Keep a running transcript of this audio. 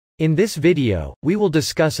In this video, we will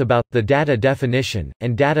discuss about the data definition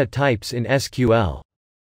and data types in SQL.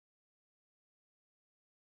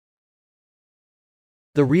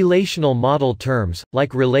 The relational model terms,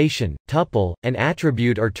 like relation, tuple, and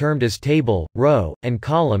attribute are termed as table, row, and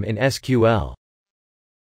column in SQL.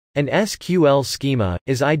 An SQL schema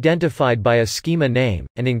is identified by a schema name,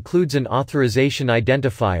 and includes an authorization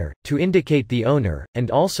identifier, to indicate the owner,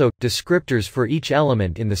 and also, descriptors for each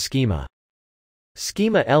element in the schema.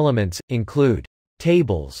 Schema elements include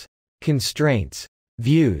tables, constraints,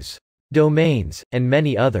 views, domains, and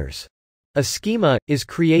many others. A schema is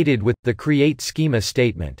created with the create schema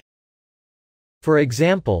statement. For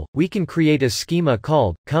example, we can create a schema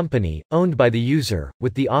called company, owned by the user,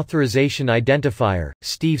 with the authorization identifier,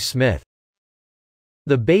 Steve Smith.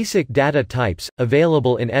 The basic data types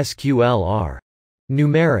available in SQL are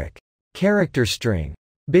numeric, character string,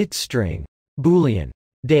 bit string, Boolean,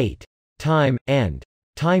 date, time, and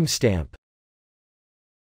timestamp.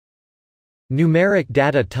 Numeric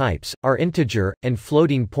data types are integer and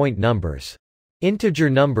floating point numbers.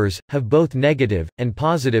 Integer numbers have both negative and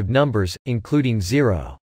positive numbers, including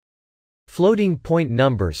 0. Floating point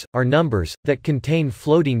numbers are numbers that contain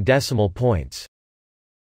floating decimal points.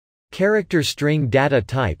 Character string data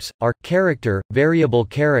types are character, variable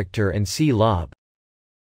character, and CLOB.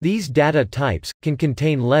 These data types can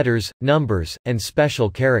contain letters, numbers, and special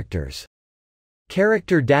characters.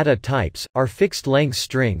 Character data types are fixed-length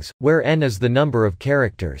strings, where n is the number of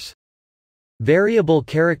characters. Variable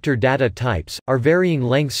character data types are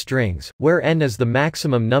varying-length strings, where n is the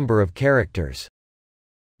maximum number of characters.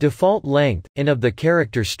 Default length, in of the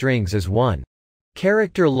character strings is 1.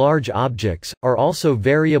 Character large objects are also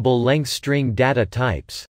variable-length string data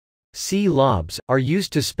types. CLOBs are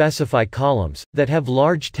used to specify columns that have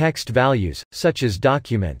large text values, such as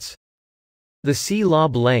documents. The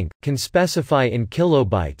CLOB length can specify in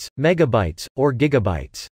kilobytes, megabytes, or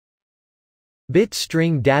gigabytes. Bit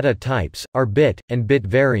string data types are bit and bit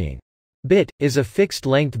varying. Bit is a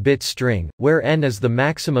fixed-length bit string, where n is the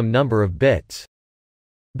maximum number of bits.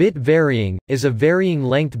 Bit varying is a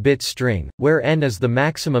varying-length bit string, where n is the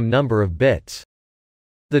maximum number of bits.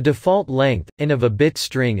 The default length, in of a bit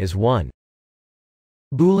string is 1.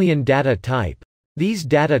 Boolean data type. These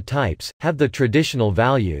data types have the traditional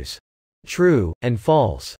values true and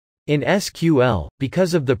false. In SQL,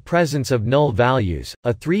 because of the presence of null values,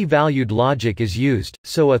 a three-valued logic is used,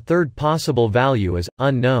 so a third possible value is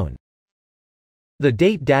unknown. The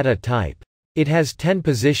date data type. It has 10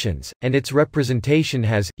 positions, and its representation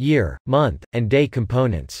has year, month, and day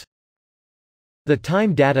components. The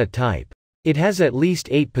time data type. It has at least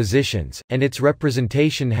 8 positions, and its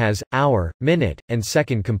representation has hour, minute, and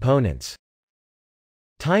second components.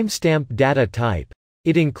 Timestamp data type.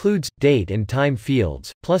 It includes date and time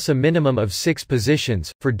fields, plus a minimum of 6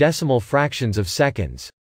 positions, for decimal fractions of seconds.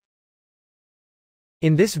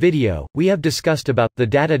 In this video, we have discussed about the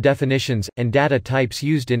data definitions and data types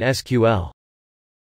used in SQL.